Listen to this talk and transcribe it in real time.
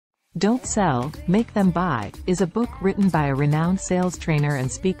Don't Sell, Make Them Buy, is a book written by a renowned sales trainer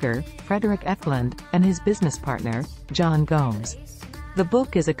and speaker, Frederick Eklund, and his business partner, John Gomes. The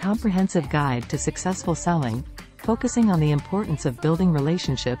book is a comprehensive guide to successful selling, focusing on the importance of building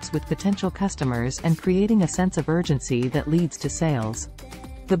relationships with potential customers and creating a sense of urgency that leads to sales.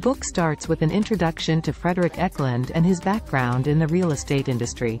 The book starts with an introduction to Frederick Eklund and his background in the real estate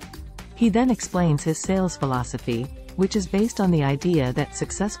industry. He then explains his sales philosophy, which is based on the idea that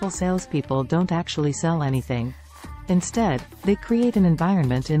successful salespeople don't actually sell anything. Instead, they create an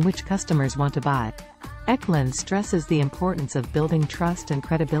environment in which customers want to buy. Eklund stresses the importance of building trust and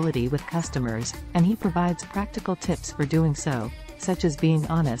credibility with customers, and he provides practical tips for doing so, such as being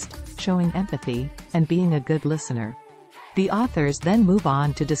honest, showing empathy, and being a good listener. The authors then move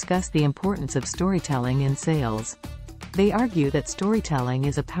on to discuss the importance of storytelling in sales. They argue that storytelling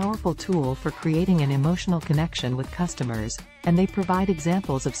is a powerful tool for creating an emotional connection with customers, and they provide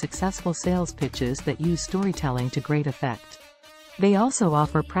examples of successful sales pitches that use storytelling to great effect. They also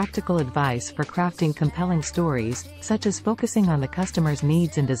offer practical advice for crafting compelling stories, such as focusing on the customer's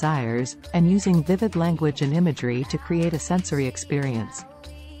needs and desires, and using vivid language and imagery to create a sensory experience.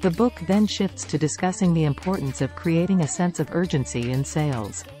 The book then shifts to discussing the importance of creating a sense of urgency in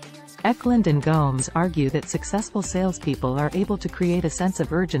sales. Eklund and Gomes argue that successful salespeople are able to create a sense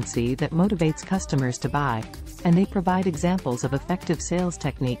of urgency that motivates customers to buy, and they provide examples of effective sales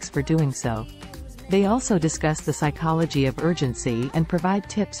techniques for doing so. They also discuss the psychology of urgency and provide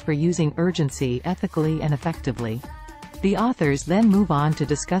tips for using urgency ethically and effectively. The authors then move on to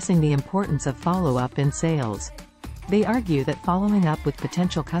discussing the importance of follow-up in sales. They argue that following up with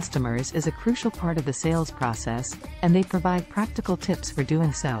potential customers is a crucial part of the sales process, and they provide practical tips for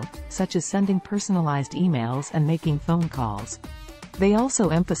doing so, such as sending personalized emails and making phone calls. They also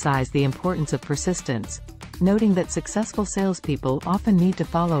emphasize the importance of persistence, noting that successful salespeople often need to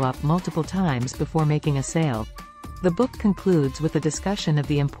follow up multiple times before making a sale. The book concludes with a discussion of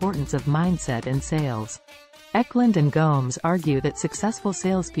the importance of mindset in sales. Eklund and Gomes argue that successful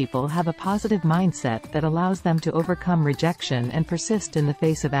salespeople have a positive mindset that allows them to overcome rejection and persist in the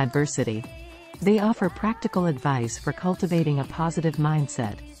face of adversity. They offer practical advice for cultivating a positive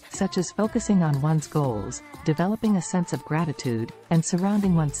mindset, such as focusing on one's goals, developing a sense of gratitude, and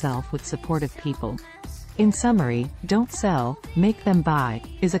surrounding oneself with supportive people. In summary, Don't Sell, Make Them Buy,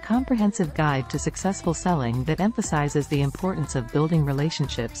 is a comprehensive guide to successful selling that emphasizes the importance of building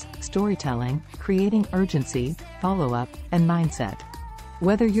relationships, storytelling, creating urgency, follow-up, and mindset.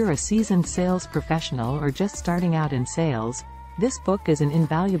 Whether you're a seasoned sales professional or just starting out in sales, this book is an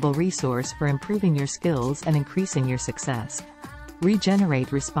invaluable resource for improving your skills and increasing your success.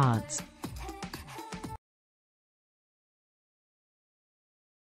 Regenerate response.